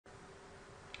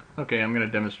Okay, I'm going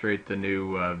to demonstrate the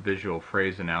new visual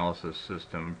phrase analysis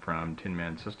system from Tin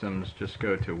Man Systems. Just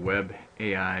go to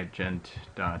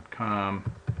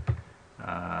webaigent.com.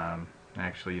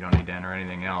 Actually, you don't need to enter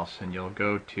anything else, and you'll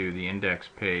go to the index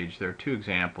page. There are two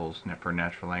examples for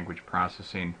natural language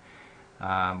processing.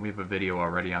 We have a video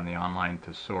already on the online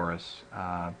thesaurus,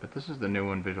 but this is the new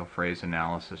one, visual phrase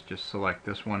analysis. Just select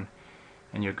this one,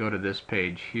 and you'll go to this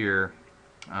page here.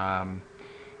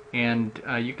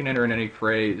 You can enter in any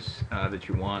phrase that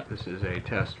you want. This is a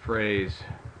test phrase,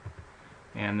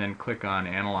 and then click on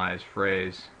Analyze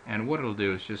Phrase, and what it'll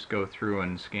do is just go through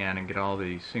and scan and get all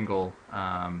the single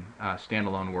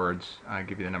standalone words,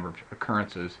 give you the number of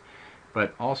occurrences,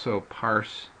 but also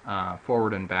parse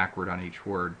forward and backward on each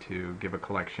word to give a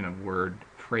collection of word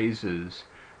phrases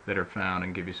that are found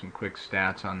and give you some quick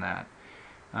stats on that.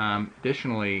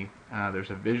 Additionally, there's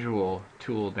a visual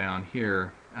tool down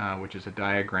here which is a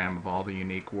diagram of all the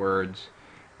unique words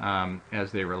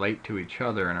as they relate to each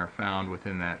other and are found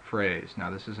within that phrase. Now,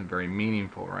 this isn't very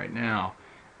meaningful right now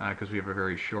because we have a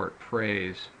very short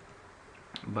phrase,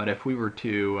 but if we were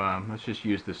to, let's just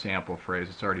use the sample phrase.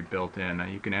 It's already built in.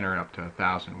 You can enter up to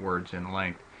 1,000 words in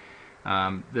length.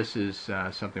 This is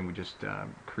something we just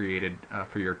created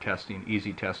for your testing,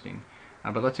 easy testing.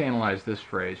 But let's analyze this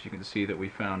phrase. You can see that we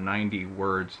found 90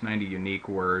 words, 90 unique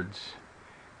words,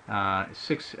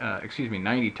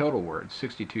 90 total words,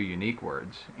 62 unique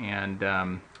words,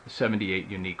 and 78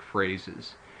 unique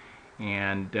phrases.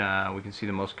 And we can see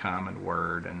the most common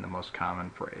word and the most common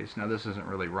phrase. Now, this isn't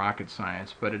really rocket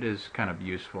science, but it is kind of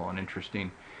useful and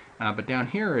interesting. But down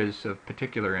here is of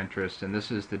particular interest, and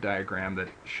this is the diagram that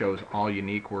shows all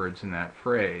unique words in that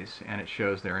phrase, and it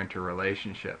shows their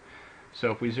interrelationship. So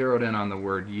if we zeroed in on the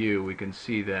word you, we can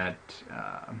see that,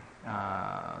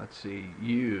 let's see,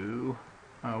 you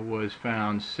was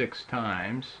found 6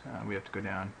 times. We have to go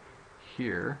down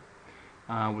here.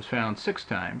 Was found 6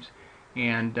 times,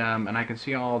 and I can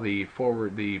see all the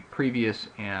previous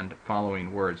and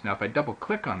following words. Now, if I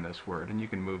double-click on this word, and you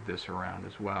can move this around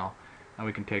as well, and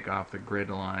we can take off the grid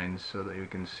lines so that you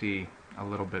can see a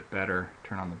little bit better.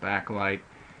 Turn on the backlight,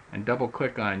 and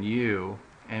double-click on you,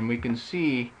 and we can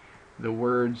see the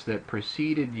words that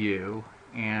preceded you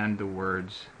and the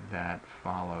words that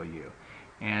follow you.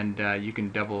 And you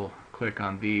can double click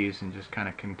on these and just kind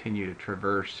of continue to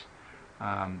traverse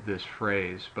this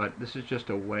phrase. But this is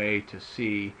just a way to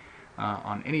see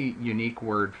on any unique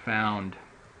word found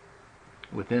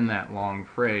within that long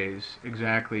phrase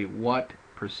exactly what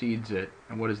precedes it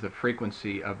and what is the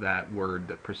frequency of that word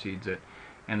that precedes it,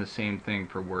 and the same thing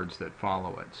for words that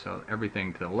follow it. So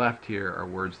everything to the left here are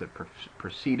words that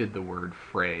preceded the word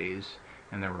phrase,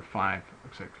 and there were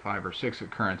looks like 5 or 6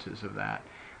 occurrences of that.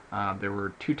 There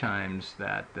were 2 times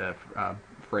that the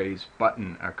phrase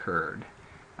button occurred.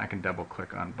 I can double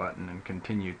click on button and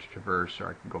continue to traverse, or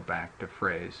I can go back to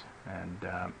phrase and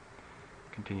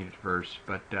continue to traverse,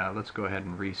 but let's go ahead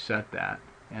and reset that.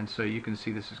 And so you can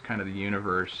see this is kind of the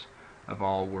universe of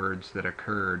all words that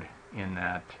occurred in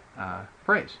that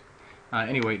phrase.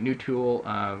 Anyway, new tool,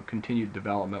 continued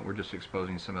development. We're just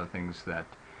exposing some of the things that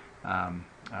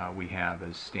we have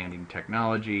as standing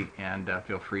technology, and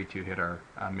feel free to hit our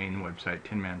main website,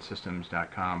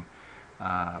 tinmansystems.com,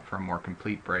 for a more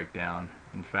complete breakdown.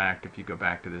 In fact, if you go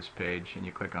back to this page and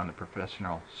you click on the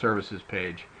professional services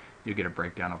page, you get a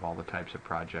breakdown of all the types of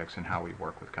projects and how we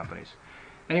work with companies.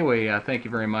 Anyway, thank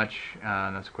you very much.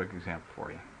 That's a quick example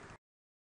for you.